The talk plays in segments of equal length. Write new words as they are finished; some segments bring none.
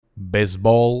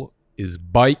Baseball is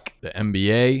bike. The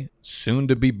NBA, soon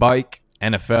to be bike.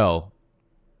 NFL.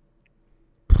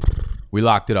 We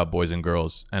locked it up, boys and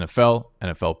girls. NFL,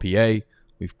 NFLPA.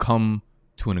 We've come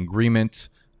to an agreement.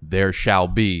 There shall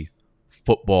be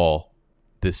football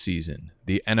this season.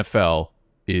 The NFL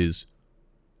is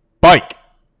bike.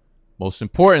 Most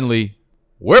importantly,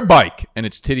 we're bike. And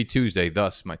it's Titty Tuesday.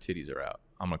 Thus, my titties are out.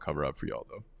 I'm going to cover up for y'all,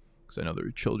 though, because I know there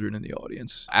are children in the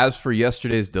audience. As for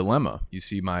yesterday's dilemma, you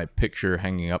see my picture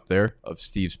hanging up there of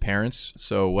Steve's parents.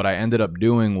 So what I ended up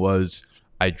doing was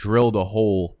I drilled a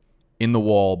hole in the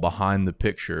wall behind the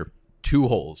picture, 2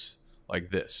 holes like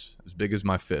this, as big as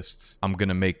my fists. I'm going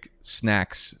to make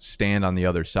Snacks stand on the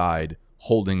other side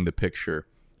holding the picture.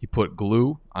 He put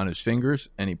glue on his fingers,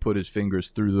 and he put his fingers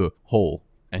through the hole.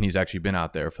 And he's actually been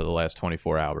out there for the last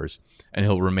 24 hours. And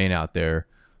he'll remain out there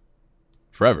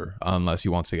forever unless he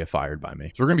wants to get fired by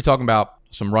me. So we're going to be talking about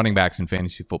some running backs in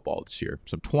fantasy football this year.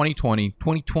 Some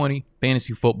 2020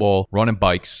 fantasy football running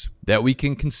bikes that we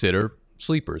can consider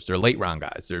sleepers. They're late round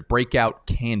guys. They're breakout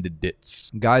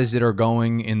candidates. Guys that are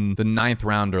going in the 9th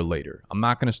round or later. I'm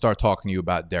not going to start talking to you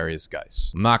about Darius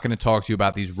Geis. I'm not going to talk to you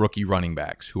about these rookie running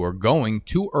backs who are going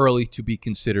too early to be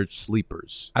considered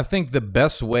sleepers. I think the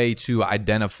best way to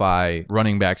identify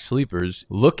running back sleepers,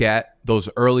 look at those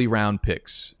early round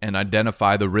picks and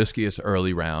identify the riskiest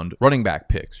early round running back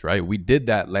picks, right? We did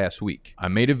that last week. I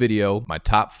made a video, my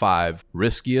top 5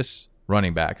 riskiest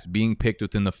running backs being picked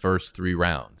within the first 3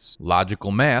 rounds.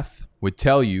 Logical math would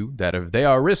tell you that if they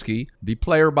are risky, the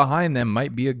player behind them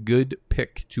might be a good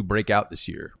pick to break out this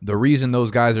year. The reason those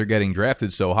guys are getting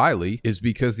drafted so highly is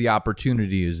because the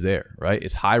opportunity is there, right?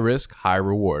 It's high risk, high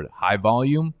reward, high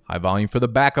volume for the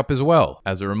backup as well.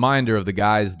 As a reminder of the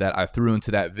guys that I threw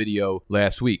into that video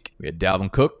last week, we had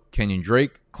Dalvin Cook, Kenyon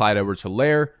Drake, Clyde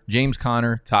Edwards-Helaire, James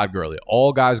Conner, Todd Gurley.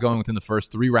 All guys going within the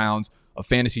first 3 rounds of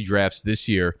fantasy drafts this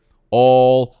year.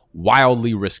 All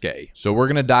wildly risque. So we're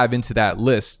going to dive into that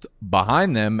list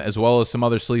behind them, as well as some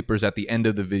other sleepers at the end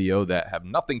of the video that have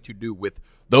nothing to do with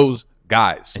those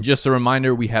guys. And just a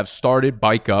reminder, we have started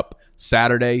Bike Up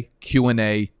Saturday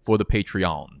Q&A for the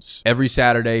Patreons. Every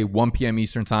Saturday, 1 p.m.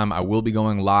 Eastern time, I will be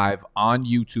going live on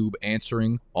YouTube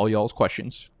answering all y'all's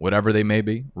questions, whatever they may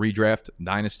be. Redraft,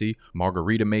 dynasty,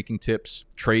 margarita making tips,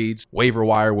 trades, waiver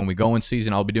wire. When we go in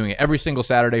season, I'll be doing it every single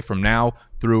Saturday from now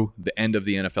through the end of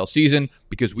the NFL season,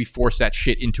 because we force that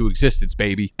shit into existence,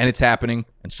 baby. And it's happening,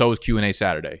 and so is Q&A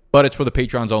Saturday. But it's for the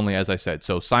Patrons only, as I said.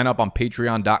 So sign up on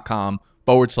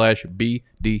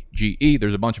patreon.com/BDGE.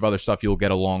 There's a bunch of other stuff you'll get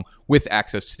along with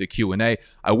access to the Q&A.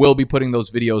 I will be putting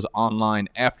those videos online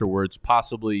afterwards,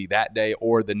 possibly that day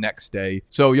or the next day.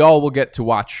 So y'all will get to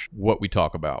watch what we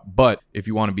talk about. But if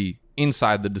you want to be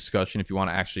inside the discussion, if you want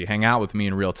to actually hang out with me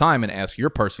in real time and ask your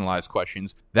personalized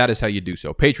questions, that is how you do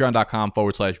so.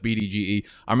 Patreon.com/BDGE.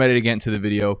 I'm ready to get into the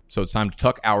video, so it's time to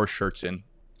tuck our shirts in.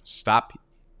 Stop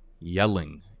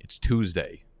yelling. It's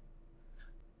Tuesday.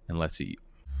 And let's eat.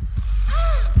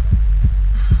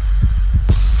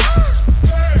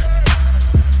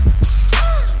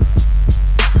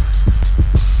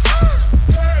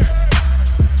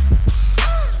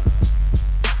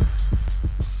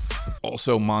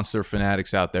 Also, Monster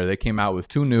fanatics out there, they came out with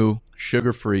 2 new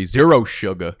sugar-free, 0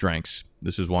 sugar drinks.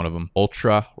 This is one of them,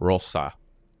 Ultra Rosa.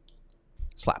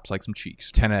 Slaps like some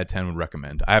cheeks. 10 out of 10 would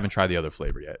recommend. I haven't tried the other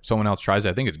flavor yet. Someone else tries it.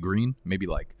 I think it's green, maybe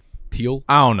like teal.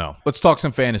 I don't know. Let's talk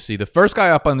some fantasy. The first guy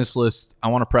up on this list, I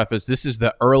want to preface, this is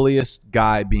the earliest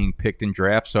guy being picked in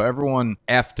drafts. So everyone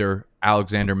after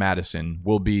Alexander Mattison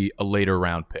will be a later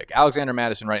round pick. Alexander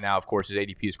Mattison right now, of course, his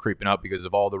ADP is creeping up because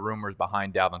of all the rumors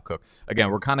behind Dalvin Cook. Again,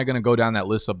 we're kind of going to go down that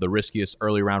list of the riskiest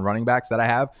early round running backs that I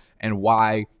have and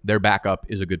why their backup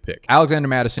is a good pick. Alexander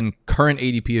Mattison, current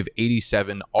ADP of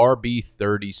 87, RB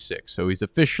 36. So he's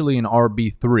officially an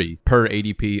RB 3 per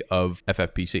ADP of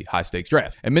FFPC, high stakes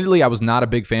draft. Admittedly, I was not a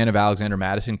big fan of Alexander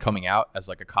Mattison coming out as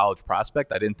like a college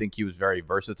prospect. I didn't think he was very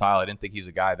versatile. I didn't think he's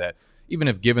a guy that, even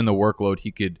if given the workload,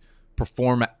 he could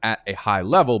perform at a high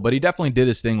level, but he definitely did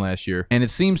his thing last year. And it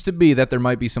seems to be that there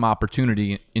might be some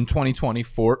opportunity in 2020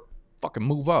 for fucking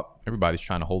move up. Everybody's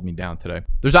trying to hold me down today.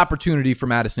 There's opportunity for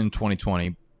Madison in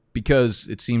 2020 because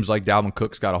it seems like Dalvin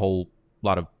Cook's got a whole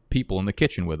lot of people in the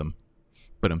kitchen with him.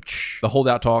 But the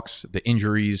holdout talks, the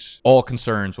injuries, all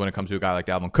concerns when it comes to a guy like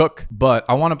Dalvin Cook. But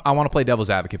I want to play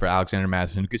devil's advocate for Alexander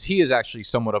Mattison because he is actually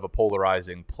somewhat of a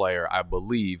polarizing player, I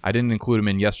believe. I didn't include him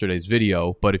in yesterday's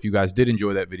video, but if you guys did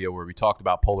enjoy that video where we talked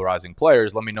about polarizing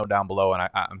players, let me know down below, and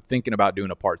I'm thinking about doing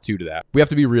a part 2 to that. We have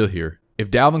to be real here. If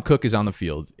Dalvin Cook is on the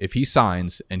field, if he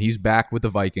signs and he's back with the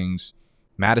Vikings,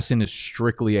 Mattison is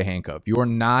strictly a handcuff. You are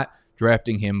not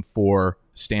drafting him for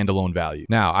standalone value.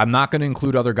 Now, I'm not going to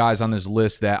include other guys on this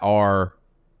list that are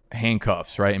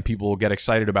handcuffs, right? And people will get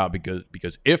excited about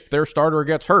because if their starter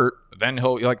gets hurt, then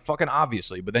he'll like fucking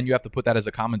obviously, but then you have to put that as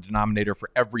a common denominator for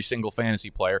every single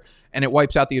fantasy player, and it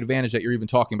wipes out the advantage that you're even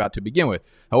talking about to begin with.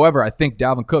 However, I think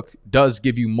Dalvin Cook does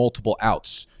give you multiple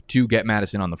outs to get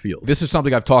Madison on the field. This is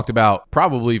something I've talked about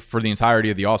probably for the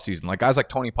entirety of the offseason. Like guys like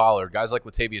Tony Pollard, guys like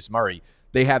Latavius Murray,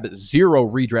 they have zero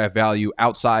redraft value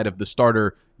outside of the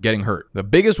starter getting hurt. The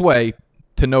biggest way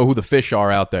to know who the fish are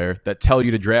out there that tell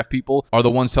you to draft people are the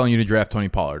ones telling you to draft Tony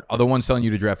Pollard, are the ones telling you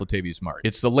to draft Latavius Murray.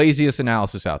 It's the laziest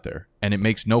analysis out there, and it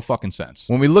makes no fucking sense.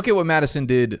 When we look at what Madison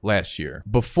did last year,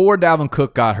 before Dalvin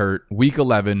Cook got hurt, week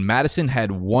 11, Madison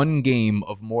had one game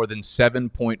of more than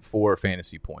 7.4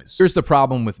 fantasy points. Here's the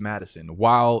problem with Madison.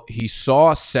 While he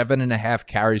saw 7.5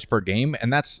 carries per game,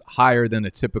 and that's higher than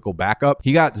a typical backup,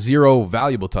 he got zero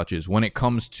valuable touches when it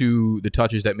comes to the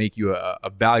touches that make you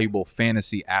a valuable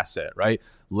fantasy asset, right?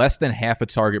 Less than half a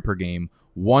target per game,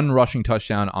 one rushing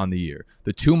touchdown on the year.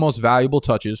 The two most valuable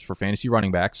touches for fantasy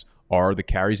running backs are the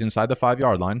carries inside the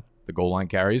 5-yard line, the goal line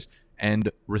carries, and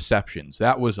receptions.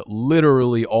 That was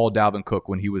literally all Dalvin Cook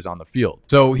when he was on the field.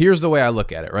 So here's the way I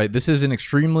look at it, right? This is an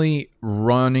extremely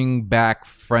running back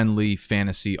friendly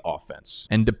fantasy offense.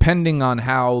 And depending on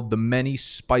how the many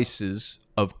spices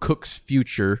of Cook's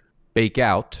future bake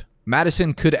out,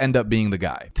 Madison could end up being the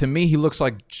guy. To me, he looks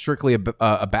like strictly a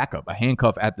backup, a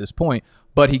handcuff at this point,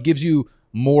 but he gives you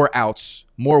more outs,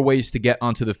 more ways to get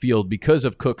onto the field because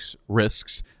of Cook's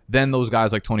risks than those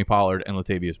guys like Tony Pollard and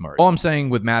Latavius Murray. All I'm saying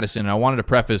with Madison, and I wanted to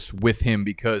preface with him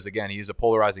because, again, he is a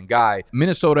polarizing guy,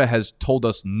 Minnesota has told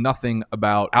us nothing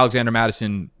about Alexander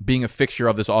Madison being a fixture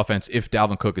of this offense if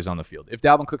Dalvin Cook is on the field. If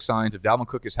Dalvin Cook signs, if Dalvin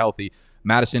Cook is healthy,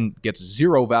 Madison gets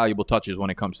zero valuable touches when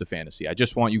it comes to fantasy. I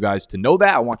just want you guys to know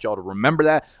that. I want y'all to remember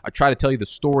that. I try to tell you the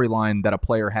storyline that a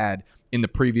player had in the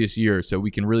previous year so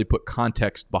we can really put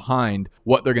context behind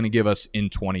what they're going to give us in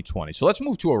 2020. So let's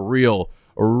move to a real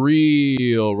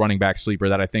running back sleeper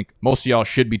that I think most of y'all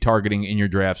should be targeting in your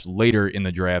drafts later in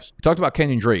the drafts. We talked about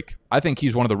Kenyon Drake. I think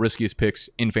he's one of the riskiest picks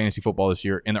in fantasy football this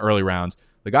year in the early rounds.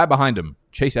 The guy behind him,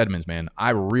 Chase Edmonds, man.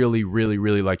 I really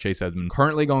like Chase Edmonds.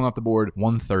 Currently going off the board,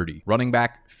 130. Running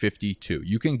back, 52.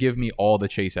 You can give me all the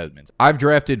Chase Edmonds. I've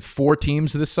drafted 4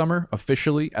 teams this summer,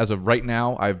 officially. As of right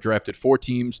now, I've drafted 4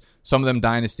 teams. Some of them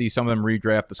dynasty, some of them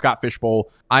redraft. The Scott Fish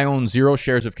Bowl. I own 0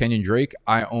 shares of Kenyon Drake.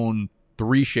 I own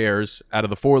 3 shares out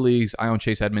of the 4 leagues. I own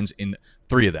Chase Edmonds in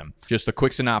 3 of them. Just a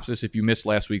quick synopsis if you missed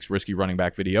last week's risky running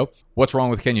back video. What's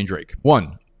wrong with Kenyon Drake?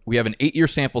 1, we have an 8-year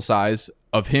sample size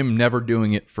of him never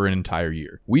doing it for an entire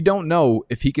year. We don't know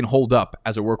if he can hold up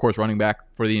as a workhorse running back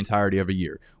for the entirety of a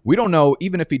year. We don't know,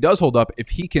 even if he does hold up, if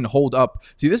he can hold up.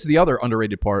 See, this is the other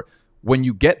underrated part. When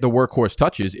you get the workhorse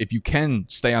touches, if you can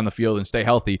stay on the field and stay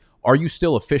healthy, are you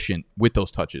still efficient with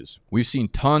those touches? We've seen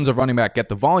tons of running back get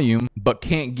the volume, but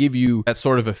can't give you that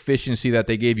sort of efficiency that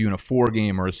they gave you in a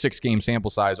 4-game or a 6-game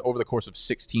sample size over the course of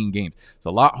 16 games. It's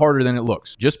a lot harder than it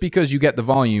looks. Just because you get the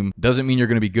volume doesn't mean you're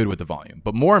going to be good with the volume.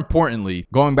 But more importantly,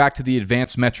 going back to the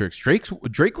advanced metrics,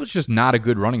 Drake was just not a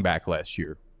good running back last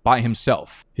year by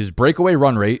himself. His breakaway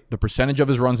run rate, the percentage of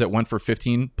his runs that went for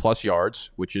 15 plus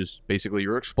yards, which is basically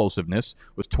your explosiveness,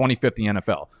 was 25th in the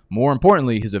NFL. More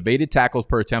importantly, his evaded tackles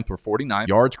per attempt were 49,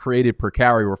 yards created per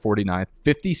carry were 49,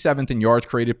 57th in yards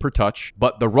created per touch,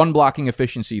 but the run blocking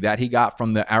efficiency that he got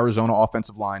from the Arizona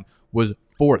offensive line was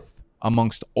 4th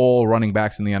amongst all running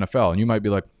backs in the NFL. And you might be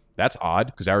like, that's odd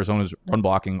because Arizona's run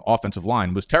blocking offensive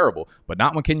line was terrible, but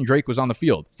not when Kenyon Drake was on the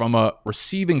field. From a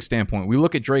receiving standpoint, we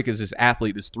look at Drake as this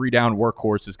athlete, this 3-down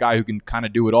workhorse, this guy who can kind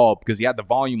of do it all because he had the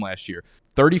volume last year.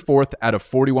 34th out of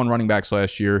 41 running backs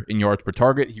last year in yards per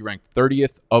target. He ranked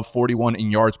 30th of 41 in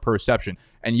yards per reception.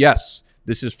 And yes,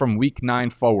 this is from week 9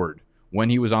 forward when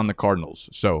he was on the Cardinals.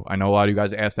 So I know a lot of you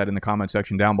guys asked that in the comment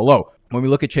section down below. When we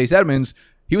look at Chase Edmonds,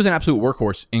 he was an absolute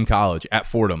workhorse in college at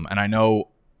Fordham. And I know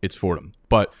it's Fordham,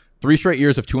 but 3 straight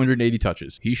years of 280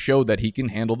 touches. He showed that he can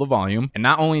handle the volume. And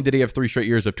not only did he have 3 straight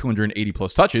years of 280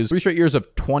 plus touches, 3 straight years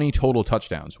of 20 total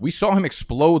touchdowns. We saw him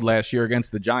explode last year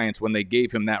against the Giants when they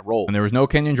gave him that role. And there was no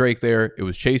Kenyon Drake there. It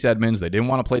was Chase Edmonds. They didn't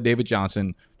want to play David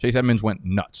Johnson. Chase Edmonds went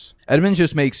nuts. Edmonds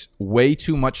just makes way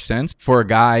too much sense for a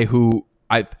guy who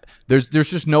there's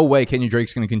just no way Kenyon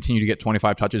Drake's going to continue to get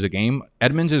 25 touches a game.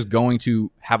 Edmonds is going to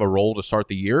have a role to start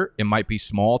the year. It might be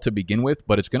small to begin with,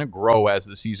 but it's going to grow as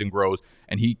the season grows,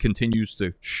 and he continues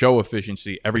to show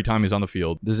efficiency every time he's on the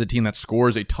field. This is a team that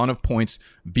scores a ton of points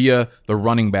via the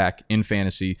running back in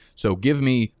fantasy. So give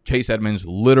me Chase Edmonds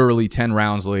literally 10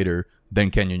 rounds later than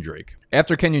Kenyon Drake.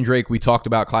 After Kenyon Drake, we talked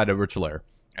about Clyde Edwards-Helaire.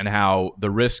 and how the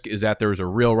risk is that there's a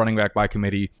real running back by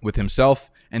committee with himself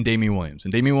and Damien Williams.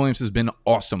 And Damien Williams has been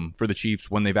awesome for the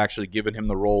Chiefs when they've actually given him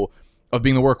the role of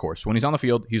being the workhorse. When he's on the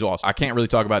field, he's awesome. I can't really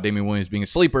talk about Damien Williams being a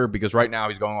sleeper because right now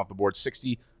he's going off the board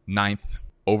 69th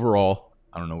overall.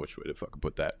 I don't know which way to fucking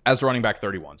put that. As the running back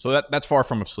 31. So that's far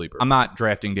from a sleeper. I'm not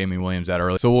drafting Damien Williams that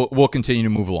early. So we'll continue to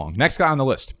move along. Next guy on the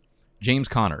list, James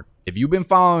Conner. If you've been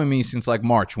following me since like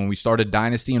March when we started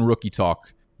Dynasty and Rookie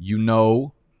Talk, you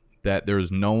know that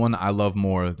there's no one I love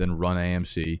more than Run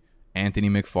AMC, Anthony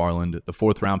McFarland, the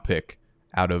 4th round pick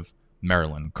out of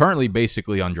Maryland. Currently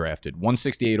basically undrafted.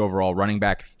 168 overall, running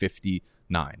back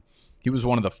 59. He was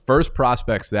one of the first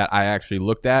prospects that I actually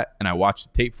looked at and I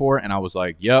watched the tape for, and I was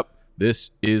like, yep,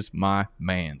 this is my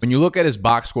man. When you look at his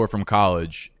box score from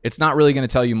college, it's not really going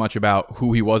to tell you much about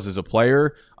who he was as a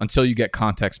player until you get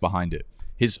context behind it.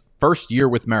 His first year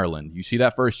with Maryland, you see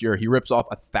that first year, he rips off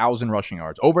 1,000 rushing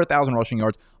yards, over 1,000 rushing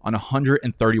yards on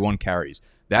 131 carries.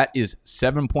 That is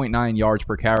 7.9 yards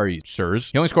per carry,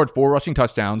 sirs. He only scored 4 rushing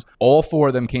touchdowns. All 4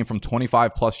 of them came from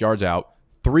 25-plus yards out.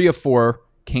 3 of 4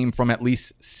 came from at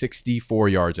least 64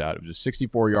 yards out. It was a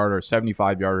 64-yarder, a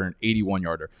 75-yarder, and an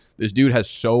 81-yarder. This dude has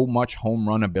so much home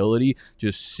run ability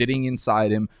just sitting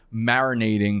inside him,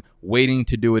 marinating, waiting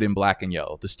to do it in black and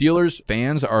yellow. The Steelers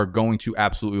fans are going to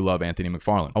absolutely love Anthony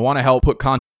McFarland. I want to help put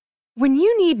context. When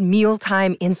you need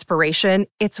mealtime inspiration,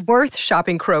 it's worth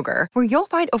shopping Kroger, where you'll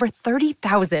find over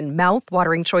 30,000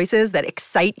 mouth-watering choices that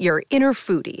excite your inner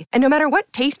foodie. And no matter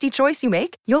what tasty choice you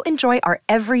make, you'll enjoy our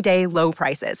everyday low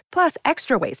prices, plus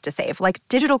extra ways to save, like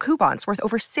digital coupons worth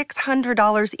over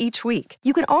 $600 each week.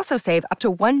 You can also save up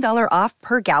to $1 off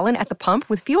per gallon at the pump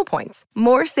with fuel points.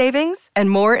 More savings and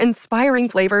more inspiring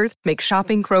flavors make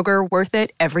shopping Kroger worth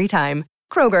it every time.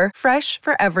 Kroger, fresh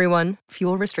for everyone.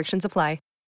 Fuel restrictions apply.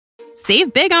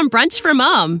 Save big on brunch for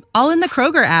mom, all in the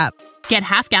Kroger app. Get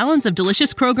half gallons of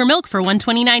delicious Kroger milk for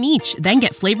 $1.29 each. Then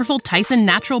get flavorful Tyson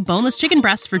natural boneless chicken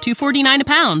breasts for $2.49 a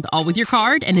pound, all with your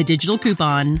card and a digital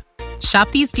coupon.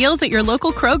 Shop these deals at your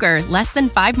local Kroger, less than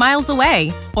 5 miles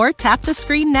away. Or tap the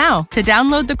screen now to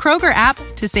download the Kroger app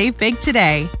to save big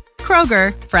today.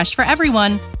 Kroger, fresh for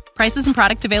everyone. Prices and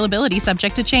product availability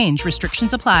subject to change.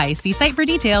 Restrictions apply. See site for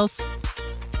details.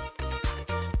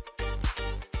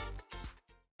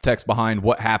 Text behind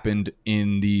what happened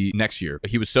in the next year.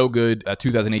 He was so good.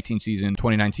 2018 season,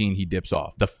 2019, he dips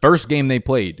off. The first game they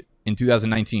played in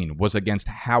 2019 was against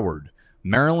Howard.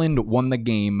 Maryland won the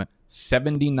game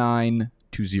 79-0.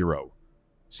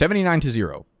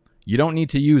 79-0. You don't need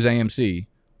to use AMC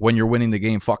when you're winning the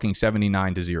game fucking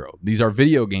 79-0. These are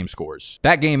video game scores.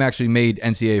 That game actually made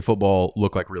NCAA football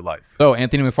look like real life. So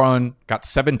Anthony McFarland got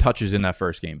 7 touches in that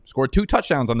first game. Scored 2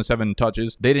 touchdowns on the 7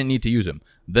 touches. They didn't need to use him.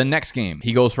 The next game,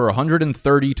 he goes for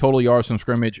 130 total yards from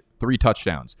scrimmage, 3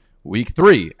 touchdowns. Week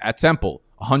 3 at Temple,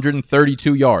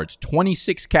 132 yards,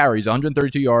 26 carries,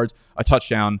 132 yards, a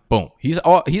touchdown. Boom. He's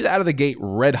out of the gate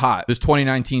red hot this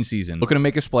 2019 season. Looking to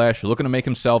make a splash, looking to make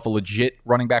himself a legit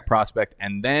running back prospect.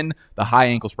 And then the high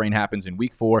ankle sprain happens in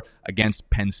week 4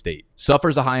 against Penn State.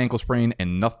 Suffers a high ankle sprain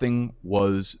and nothing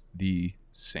was the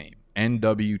same.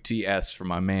 NWTS for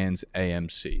my man's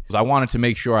AMC. I wanted to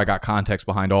make sure I got context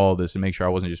behind all of this and make sure I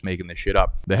wasn't just making this shit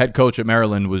up. The head coach at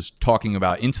Maryland was talking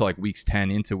about into like weeks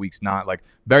 10, into weeks 9, like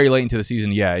very late into the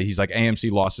season. Yeah, he's like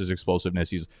AMC lost his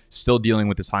explosiveness. He's still dealing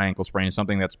with this high ankle sprain,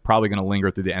 something that's probably going to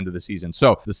linger through the end of the season.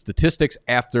 So the statistics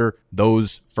after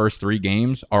those first 3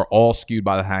 games are all skewed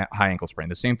by the high ankle sprain.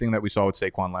 The same thing that we saw with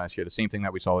Saquon last year, the same thing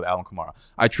that we saw with Alvin Kamara.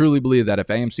 I truly believe that if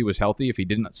AMC was healthy, if he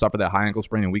didn't suffer that high ankle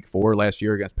sprain in week 4 last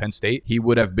year against Penn State, he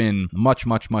would have been much,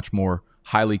 much, much more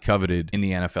highly coveted in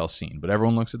the NFL scene. But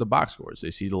everyone looks at the box scores.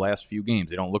 They see the last few games.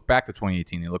 They don't look back to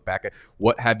 2018. They look back at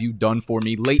what have you done for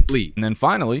me lately? And then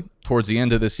finally, towards the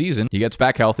end of the season, he gets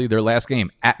back healthy. Their last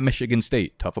game at Michigan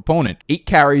State. Tough opponent. 8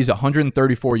 carries,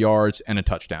 134 yards, and a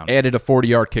touchdown. Added a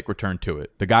 40-yard kick return to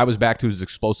it. The guy was back to his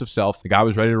explosive self. The guy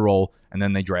was ready to roll. And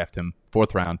then they draft him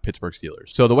 4th round, Pittsburgh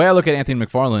Steelers. So the way I look at Anthony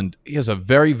McFarland, he has a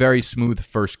very, very smooth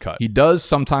first cut. He does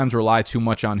sometimes rely too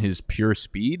much on his pure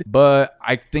speed, but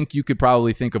I think you could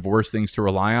probably think of worse things to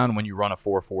rely on when you run a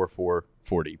 4.44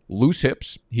 40. Loose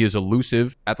hips. He is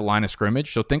elusive at the line of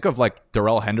scrimmage. So think of like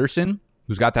Darrell Henderson,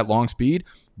 who's got that long speed,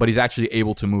 but he's actually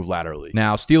able to move laterally.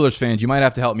 Now, Steelers fans, you might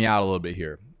have to help me out a little bit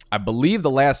here. I believe the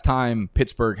last time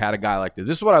Pittsburgh had a guy like this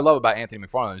is what I love about Anthony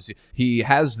McFarland, is he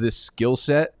has this skill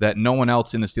set that no one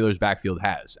else in the Steelers backfield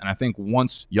has. And I think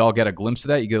once y'all get a glimpse of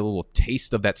that, you get a little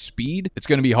taste of that speed, it's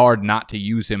going to be hard not to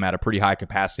use him at a pretty high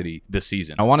capacity this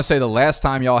season. I want to say the last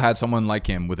time y'all had someone like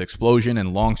him with explosion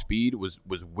and long speed was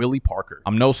Willie Parker.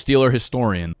 I'm no Steeler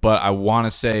historian, but I want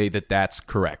to say that that's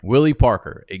correct. Willie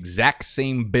Parker, exact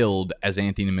same build as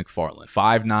Anthony McFarland.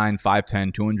 5'9",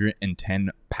 5'10",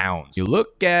 210 pounds. You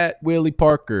look at Willie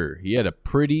Parker, he had a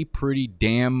pretty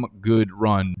damn good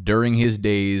run during his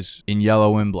days in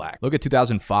yellow and black. Look at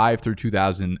 2005 through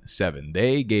 2007.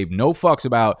 They gave no fucks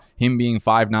about him being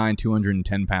 5'9",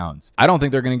 210 pounds. I don't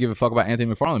think they're going to give a fuck about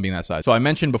Anthony McFarland being that size. So I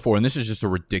mentioned before, and this is just a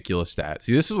ridiculous stat.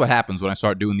 See, this is what happens when I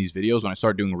start doing these videos, when I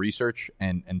start doing research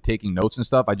and taking notes and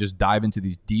stuff. I just dive into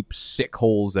these deep, sick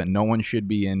holes that no one should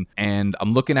be in. And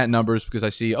I'm looking at numbers because I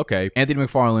see, okay, Anthony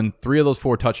McFarland, 3 of those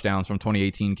 4 touchdowns from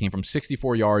 2018 came from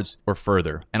 64 yards or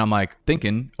further. And I'm like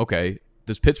thinking, okay,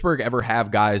 does Pittsburgh ever have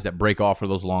guys that break off for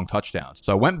those long touchdowns?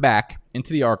 So I went back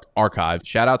into the archive.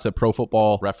 Shout out to Pro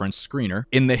Football Reference Screener.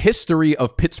 In the history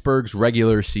of Pittsburgh's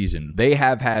regular season, they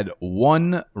have had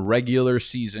 1 regular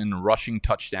season rushing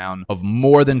touchdown of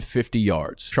more than 50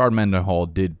 yards. Chard Mendenhall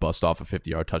did bust off a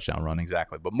 50-yard touchdown run,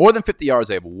 exactly. But more than 50 yards,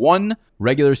 they have 1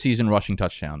 regular season rushing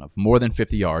touchdown of more than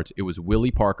 50 yards. It was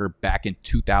Willie Parker back in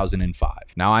 2005.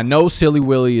 Now, I know Silly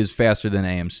Willie is faster than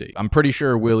AMC. I'm pretty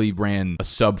sure Willie ran a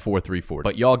sub 4.340.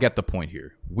 But y'all get the point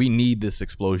here. We need this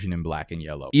explosion in black and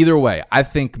yellow. Either way, I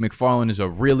think McFarland is a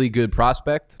really good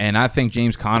prospect, and I think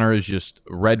James Conner is just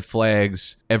red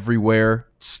flags everywhere,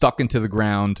 stuck into the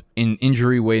ground, in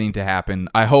injury waiting to happen.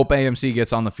 I hope AMC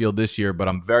gets on the field this year, but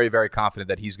I'm very, very confident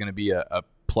that he's going to be a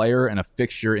player and a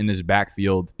fixture in this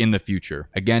backfield in the future.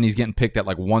 Again, he's getting picked at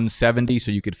like 170,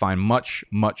 so you could find much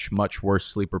worse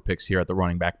sleeper picks here at the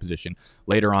running back position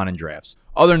later on in drafts.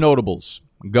 Other notables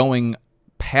going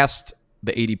past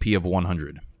the ADP of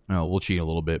 100. We'll cheat a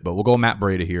little bit, but we'll go Matt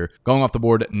Breida here. Going off the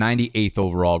board, 98th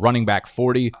overall, running back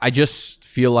 40. I just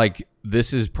feel like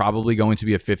this is probably going to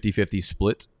be a 50-50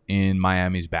 split in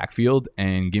Miami's backfield,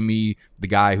 and give me the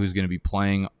guy who's going to be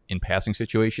playing in passing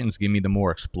situations. Give me the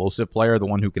more explosive player, the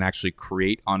one who can actually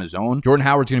create on his own. Jordan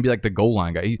Howard's going to be like the goal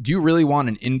line guy. Do you really want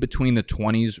an in-between the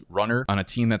 20s runner on a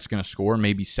team that's going to score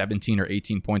maybe 17 or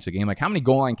 18 points a game? Like, how many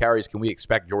goal line carries can we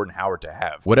expect Jordan Howard to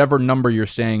have? Whatever number you're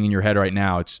saying in your head right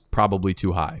now, it's probably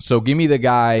too high. So give me the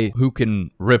guy who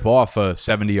can rip off a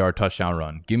 70-yard touchdown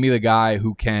run. Give me the guy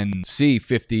who can see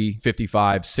 50,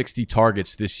 55, 60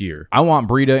 targets this year. I want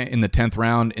Breida in the 10th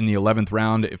round, in the 11th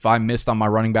round. If I missed on my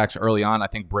running backs early on, I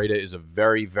think Breida is a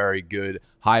very, very good,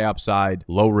 high upside,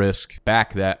 low risk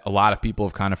back that a lot of people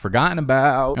have kind of forgotten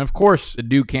about. And of course, the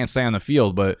dude can't stay on the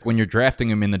field, but when you're drafting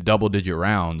him in the double-digit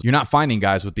rounds, you're not finding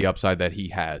guys with the upside that he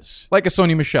has. Like a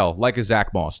Sony Michel, like a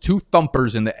Zach Moss. 2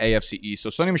 thumpers in the AFC East. So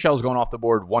Sony Michel is going off the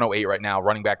board 108 right now,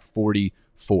 running back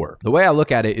 44. The way I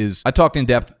look at it is, I talked in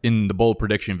depth in the bold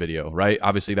prediction video, right?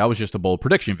 Obviously, that was just a bold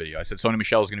prediction video. I said Sony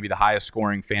Michel is going to be the highest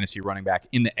scoring fantasy running back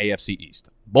in the AFC East.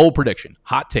 Bold prediction.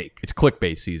 Hot take. It's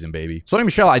clickbait season, baby. Sony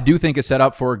Michel, I do think is set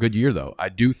up for a good year, though. I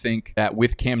do think that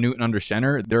with Cam Newton under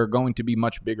center, there are going to be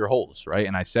much bigger holes, right?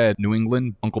 And I said New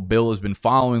England, Uncle Bill has been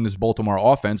following this Baltimore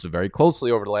offense very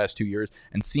closely over the last 2 years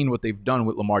and seen what they've done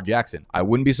with Lamar Jackson. I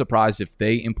wouldn't be surprised if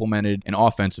they implemented an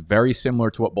offense very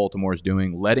similar to what Baltimore is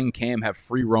doing, letting Cam have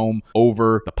free roam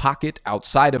over the pocket,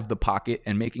 outside of the pocket,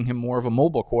 and making him more of a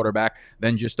mobile quarterback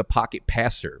than just a pocket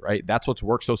passer, right? That's what's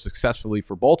worked so successfully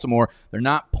for Baltimore. They're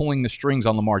not pulling the strings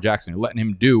on Lamar Jackson. They're letting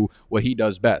him do what he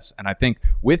does best. And I think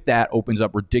with that opens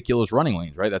up ridiculous running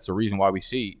lanes, right? That's the reason why we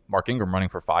see Mark Ingram running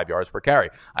for 5 yards per carry.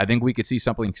 I think we could see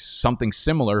something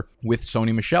similar with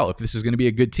Sony Michel. If this is going to be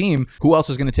a good team, who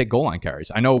else is going to take goal line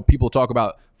carries? I know people talk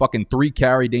about fucking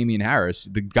 3-carry Damian Harris.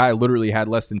 The guy literally had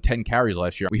less than 10 carries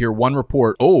last year. We hear one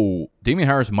report, Damian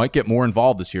Harris might get more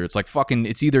involved this year. It's like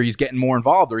it's either he's getting more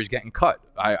involved or he's getting cut.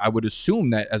 I would assume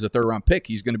that as a 3rd round pick,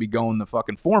 he's going to be going the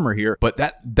fucking former here, but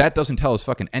that doesn't tell us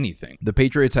fucking anything. The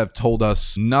Patriots have told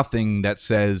us nothing that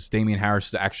says Damian Harris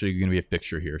is actually going to be a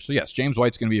fixture here. So yes, James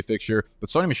White's going to be a fixture, but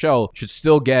Sony Michel should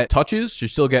still get touches,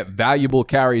 should still get valuable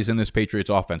carries in this Patriots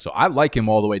offense. So I like him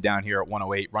all the way down here at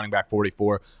 108, running back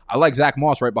 44. I like Zach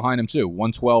Moss right behind him too,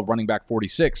 112, running back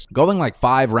 46. Going like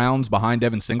 5 rounds behind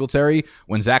Devin Singletary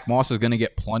when Zach Moss is going to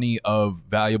get plenty of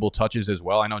valuable touches as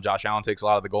well. I know Josh Allen takes a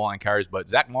lot of the goal line carries, but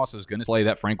Zach Moss is going to play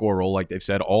that Frank Gore role, like they've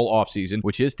said all offseason,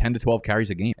 which is 10 to 12 carries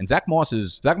a game. And Zach Moss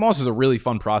is a really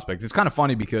fun prospect. It's kind of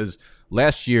funny because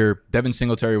last year, Devin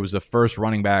Singletary was the first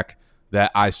running back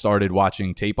that I started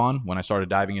watching tape on when I started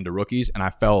diving into rookies, and I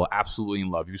fell absolutely in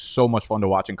love. He was so much fun to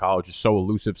watch in college. Just so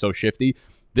elusive, so shifty.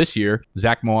 This year,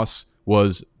 Zach Moss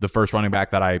was the first running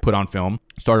back that I put on film,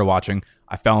 started watching.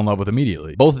 I fell in love with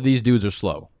immediately. Both of these dudes are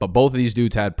slow, but both of these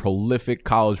dudes had prolific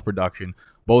college production.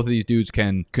 Both of these dudes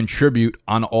can contribute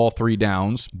on all 3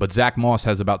 downs, but Zach Moss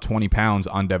has about 20 pounds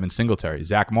on Devin Singletary.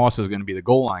 Zach Moss is going to be the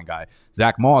goal line guy.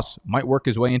 Zach Moss might work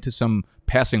his way into some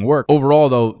passing work. Overall,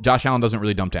 though, Josh Allen doesn't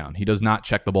really dump down. He does not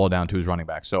check the ball down to his running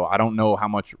back. So I don't know how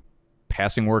much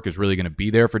passing work is really going to be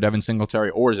there for Devin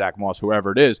Singletary or Zach Moss,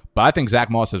 whoever it is. But I think Zach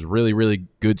Moss has really, really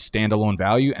good standalone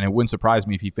value, and it wouldn't surprise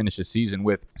me if he finished the season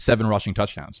with 7 rushing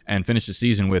touchdowns and finished the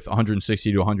season with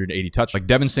 160 to 180 touchdowns. Like,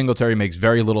 Devin Singletary makes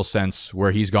very little sense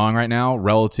where he's going right now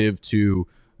relative to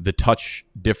the touch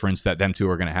difference that them two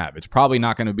are going to have. It's probably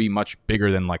not going to be much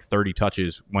bigger than like 30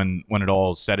 touches when it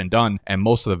all is said and done, and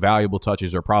most of the valuable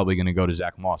touches are probably going to go to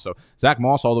Zach Moss. So Zach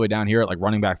Moss all the way down here at like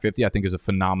running back 50, I think is a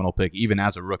phenomenal pick, even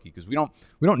as a rookie, because we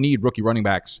don't need rookie running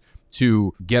backs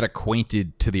to get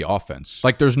acquainted to the offense.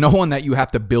 Like, there's no one that you have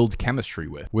to build chemistry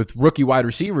with. With rookie wide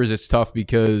receivers, it's tough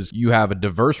because you have a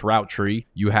diverse route tree.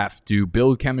 You have to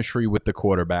build chemistry with the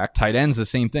quarterback. Tight ends, the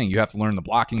same thing. You have to learn the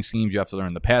blocking schemes. You have to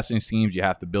learn the passing schemes. You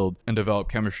have to build and develop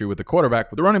chemistry with the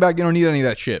quarterback. With the running back, you don't need any of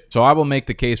that shit. So I will make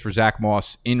the case for Zach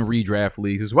Moss in redraft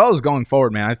leagues, as well as going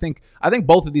forward, man. I think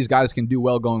both of these guys can do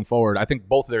well going forward. I think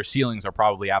both of their ceilings are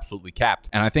probably absolutely capped.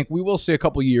 And I think we will see a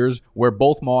couple years where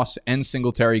both Moss and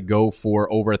Singletary go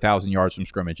for over 1,000 yards from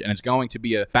scrimmage, and it's going to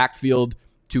be a backfield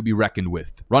to be reckoned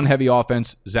with. Run heavy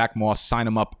offense. Zach Moss, sign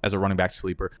him up as a running back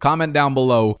sleeper. Comment down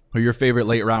below who your favorite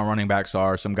late round running backs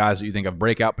are. Some guys that you think have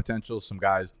breakout potential, some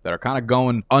guys that are kind of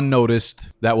going unnoticed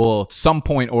that will at some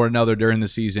point or another during the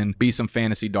season be some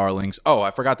fantasy darlings. Oh,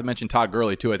 I forgot to mention Todd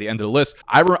Gurley too at the end of the list.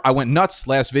 I went nuts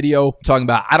last video talking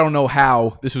about I don't know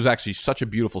how. This was actually such a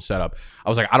beautiful setup. I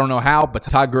was like, I don't know how, but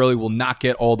Todd Gurley will not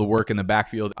get all the work in the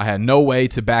backfield. I had no way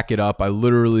to back it up. I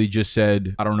literally just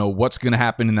said, I don't know what's going to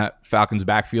happen in that Falcons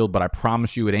backfield, but I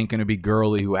promise you it ain't going to be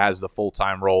Gurley who has the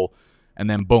full-time role. And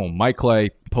then boom, Mike Clay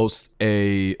posts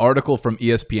a article from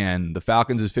ESPN, the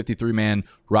Falcons' 53-man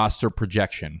roster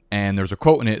projection. And there's a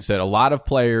quote in it that said, a lot of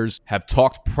players have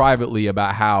talked privately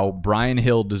about how Brian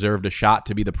Hill deserved a shot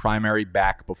to be the primary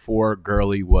back before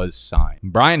Gurley was signed.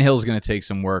 Brian Hill's going to take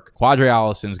some work. Quadri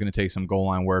Allison's going to take some goal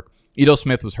line work. Edo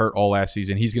Smith was hurt all last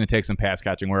season. He's going to take some pass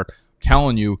catching work. I'm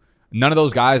telling you, none of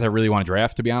those guys I really want to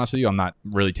draft, to be honest with you. I'm not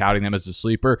really touting them as a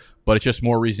sleeper, but it's just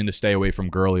more reason to stay away from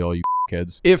Gurley, all you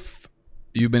kids. If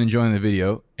you've been enjoying the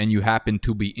video and you happen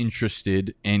to be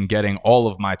interested in getting all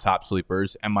of my top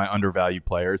sleepers and my undervalued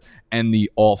players and the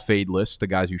all fade list, the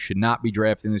guys you should not be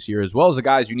drafting this year, as well as the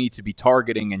guys you need to be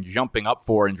targeting and jumping up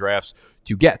for in drafts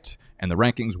to get, and the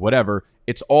rankings, whatever,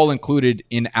 it's all included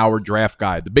in our draft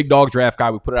guide. The Big Dog Draft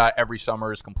Guide, we put it out every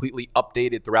summer, is completely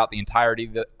updated throughout the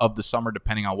entirety of the summer,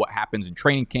 depending on what happens in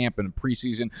training camp and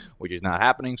preseason, which is not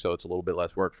happening, so it's a little bit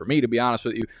less work for me, to be honest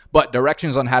with you. But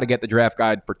directions on how to get the draft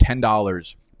guide for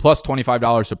 $10 plus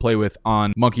 $25 to play with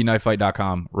on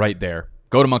monkeyknifefight.com right there.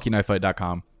 Go to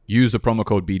monkeyknifefight.com. Use the promo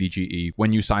code BDGE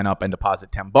when you sign up and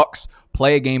deposit $10.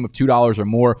 Play a game of $2 or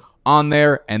more on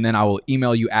there, and then I will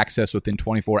email you access within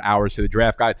 24 hours to the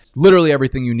draft guide. It's literally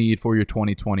everything you need for your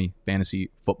 2020 fantasy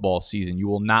football season. You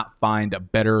will not find a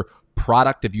better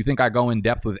product. If you think I go in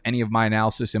depth with any of my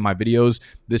analysis in my videos,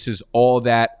 this is all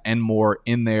that and more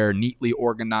in there, neatly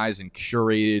organized and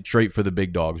curated straight for the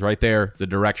big dogs. Right there, the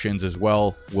directions as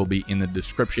well will be in the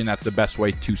description. That's the best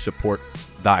way to support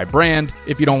thy brand.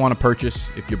 If you don't want to purchase,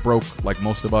 if you're broke like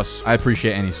most of us, I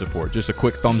appreciate any support. Just a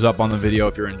quick thumbs up on the video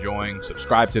if you're enjoying.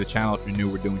 Subscribe to the channel if you're new.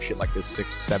 We're doing shit like this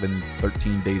 6, 7,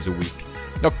 13 days a week.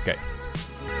 Okay.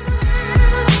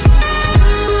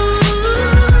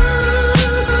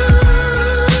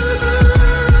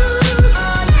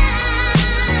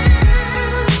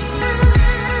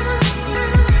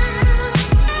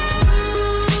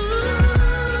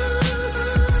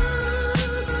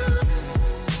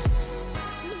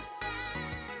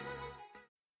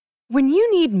 When you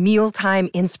need mealtime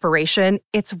inspiration,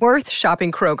 it's worth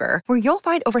shopping Kroger, where you'll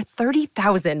find over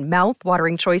 30,000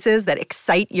 mouth-watering choices that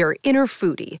excite your inner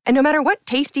foodie. And no matter what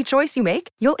tasty choice you make,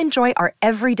 you'll enjoy our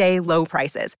everyday low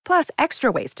prices, plus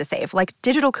extra ways to save, like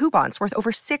digital coupons worth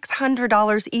over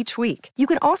 $600 each week. You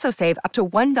can also save up to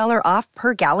 $1 off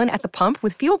per gallon at the pump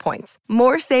with fuel points.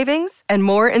 More savings and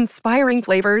more inspiring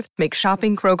flavors make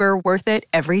shopping Kroger worth it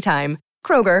every time.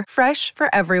 Kroger, fresh for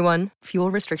everyone.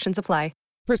 Fuel restrictions apply.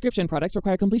 Prescription products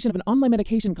require completion of an online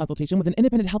medication consultation with an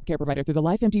independent healthcare provider through the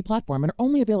LifeMD platform and are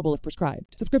only available if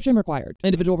prescribed. Subscription required.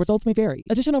 Individual results may vary.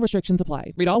 Additional restrictions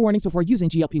apply. Read all warnings before using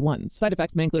GLP-1s. Side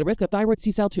effects may include a risk of thyroid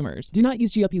C-cell tumors. Do not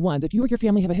use GLP-1s if you or your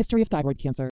family have a history of thyroid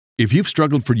cancer. If you've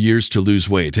struggled for years to lose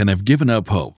weight and have given up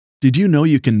hope, Did you know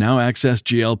you can now access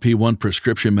GLP-1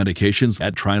 prescription medications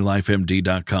at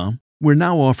TryLifeMD.com? We're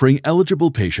now offering eligible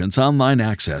patients online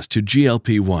access to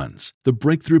GLP-1s, the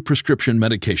breakthrough prescription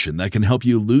medication that can help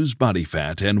you lose body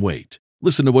fat and weight.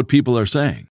 Listen to what people are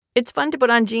saying. It's fun to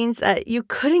put on jeans that you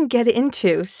couldn't get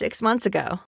into 6 months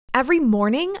ago. Every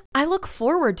morning, I look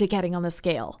forward to getting on the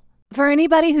scale. For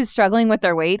anybody who's struggling with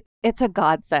their weight, it's a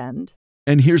godsend.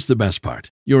 And here's the best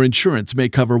part. Your insurance may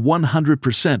cover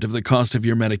 100% of the cost of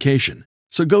your medication.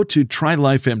 So go to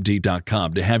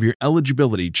TryLifeMD.com to have your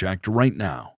eligibility checked right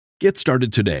now. Get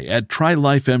started today at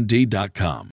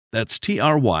TryLifeMD.com. That's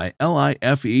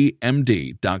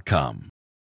TryLifeMD.com.